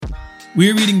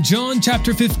We're reading John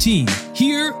chapter 15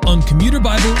 here on Commuter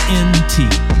Bible NT.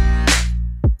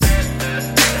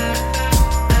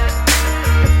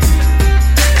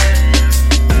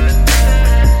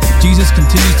 Jesus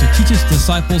continues to teach his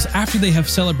disciples after they have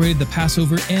celebrated the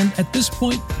Passover, and at this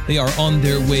point, they are on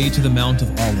their way to the Mount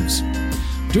of Olives.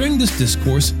 During this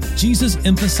discourse, Jesus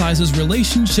emphasizes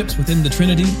relationships within the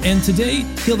Trinity, and today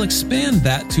he'll expand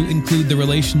that to include the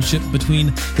relationship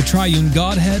between the triune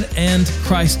Godhead and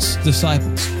Christ's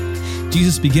disciples.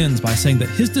 Jesus begins by saying that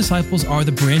his disciples are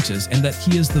the branches and that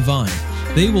he is the vine.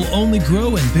 They will only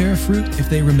grow and bear fruit if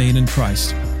they remain in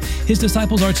Christ. His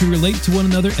disciples are to relate to one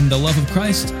another in the love of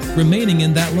Christ, remaining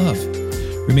in that love.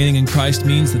 Remaining in Christ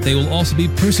means that they will also be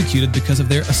persecuted because of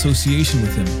their association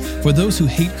with him. For those who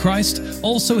hate Christ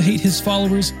also hate his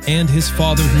followers and his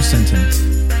Father who sent him.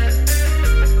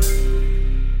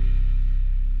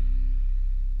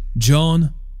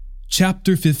 John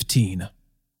chapter 15.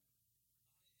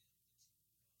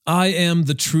 I am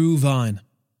the true vine,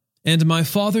 and my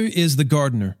Father is the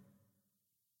gardener.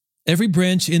 Every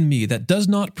branch in me that does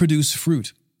not produce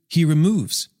fruit, he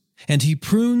removes, and he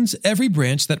prunes every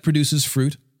branch that produces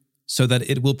fruit, so that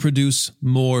it will produce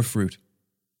more fruit.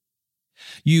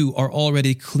 You are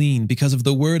already clean because of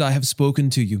the word I have spoken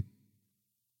to you.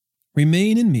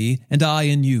 Remain in me, and I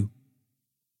in you.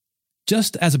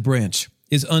 Just as a branch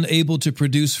is unable to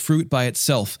produce fruit by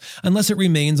itself unless it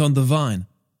remains on the vine,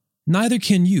 neither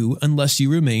can you unless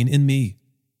you remain in me.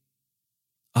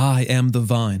 I am the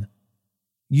vine.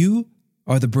 You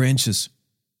are the branches.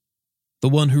 The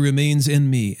one who remains in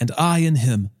me and I in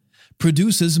him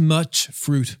produces much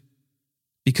fruit,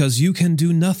 because you can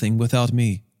do nothing without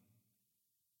me.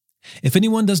 If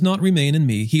anyone does not remain in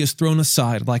me, he is thrown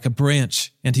aside like a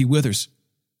branch, and he withers.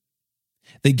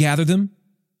 They gather them,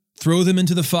 throw them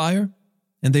into the fire,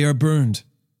 and they are burned.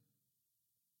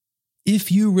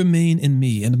 If you remain in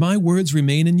me and my words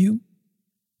remain in you,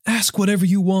 ask whatever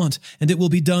you want, and it will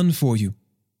be done for you.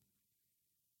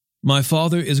 My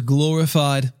Father is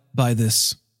glorified by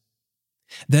this,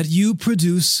 that you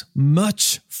produce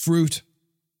much fruit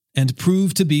and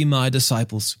prove to be my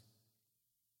disciples.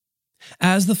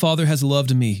 As the Father has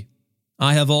loved me,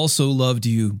 I have also loved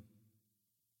you.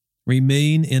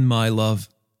 Remain in my love.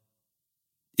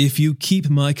 If you keep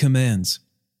my commands,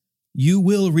 you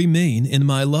will remain in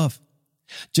my love,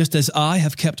 just as I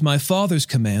have kept my Father's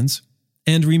commands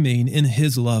and remain in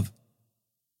his love.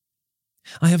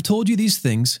 I have told you these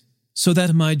things so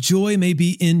that my joy may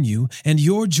be in you and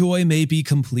your joy may be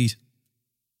complete.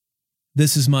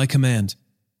 This is my command.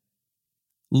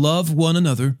 Love one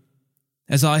another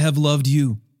as I have loved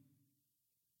you.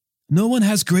 No one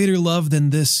has greater love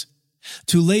than this,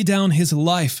 to lay down his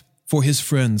life for his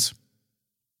friends.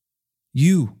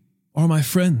 You are my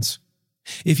friends,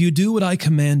 if you do what I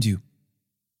command you.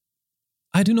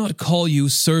 I do not call you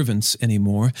servants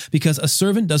anymore, because a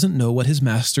servant doesn't know what his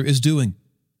master is doing.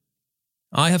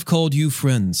 I have called you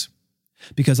friends,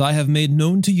 because I have made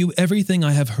known to you everything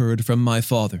I have heard from my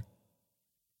Father.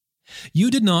 You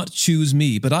did not choose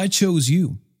me, but I chose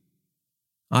you.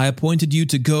 I appointed you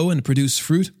to go and produce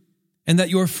fruit, and that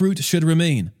your fruit should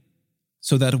remain,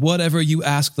 so that whatever you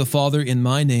ask the Father in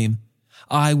my name,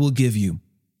 I will give you.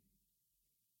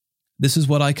 This is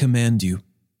what I command you.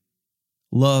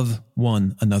 Love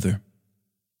one another.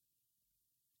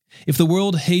 If the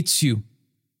world hates you,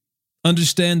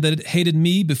 understand that it hated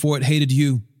me before it hated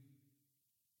you.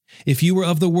 If you were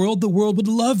of the world would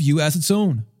love you as its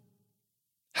own.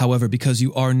 However, because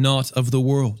you are not of the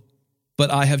world,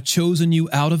 but I have chosen you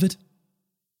out of it,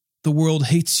 the world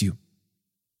hates you.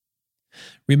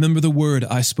 Remember the word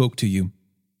I spoke to you.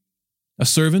 A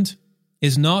servant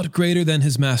is not greater than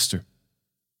his master.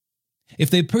 If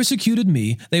they persecuted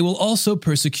me, they will also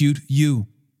persecute you.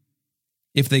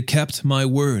 If they kept my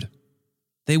word,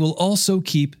 they will also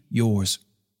keep yours.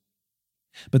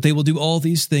 But they will do all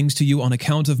these things to you on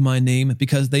account of my name,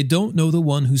 because they don't know the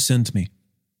one who sent me.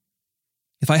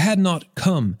 If I had not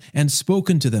come and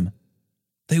spoken to them,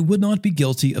 they would not be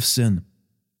guilty of sin.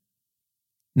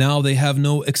 Now they have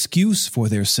no excuse for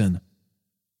their sin.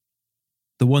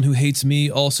 The one who hates me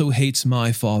also hates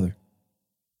my Father.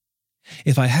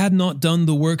 If I had not done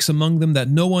the works among them that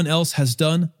no one else has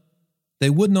done,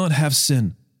 they would not have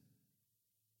sin.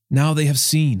 Now they have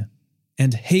seen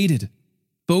and hated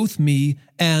both me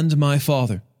and my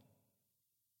Father.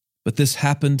 But this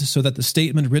happened so that the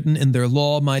statement written in their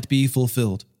law might be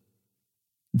fulfilled.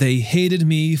 They hated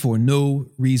me for no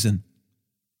reason.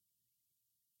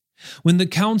 When the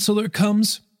Counselor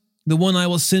comes, the one I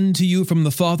will send to you from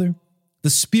the Father, the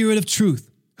Spirit of truth,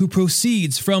 who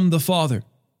proceeds from the Father,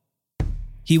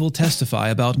 he will testify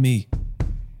about me.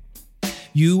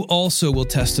 you also will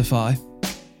testify,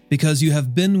 because you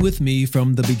have been with me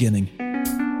from the beginning.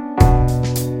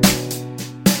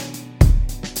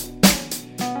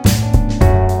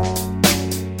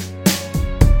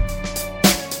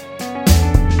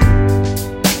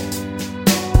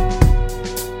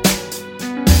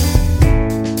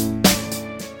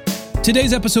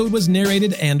 Today's episode was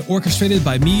narrated and orchestrated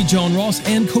by me, John Ross,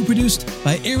 and co-produced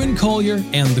by Aaron Collier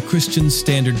and the Christian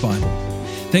Standard Bible.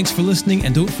 Thanks for listening,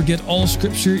 and don't forget all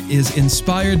Scripture is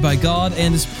inspired by God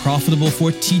and is profitable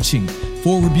for teaching,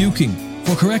 for rebuking,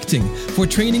 for correcting, for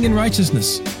training in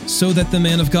righteousness, so that the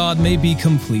man of God may be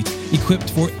complete, equipped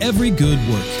for every good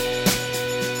work.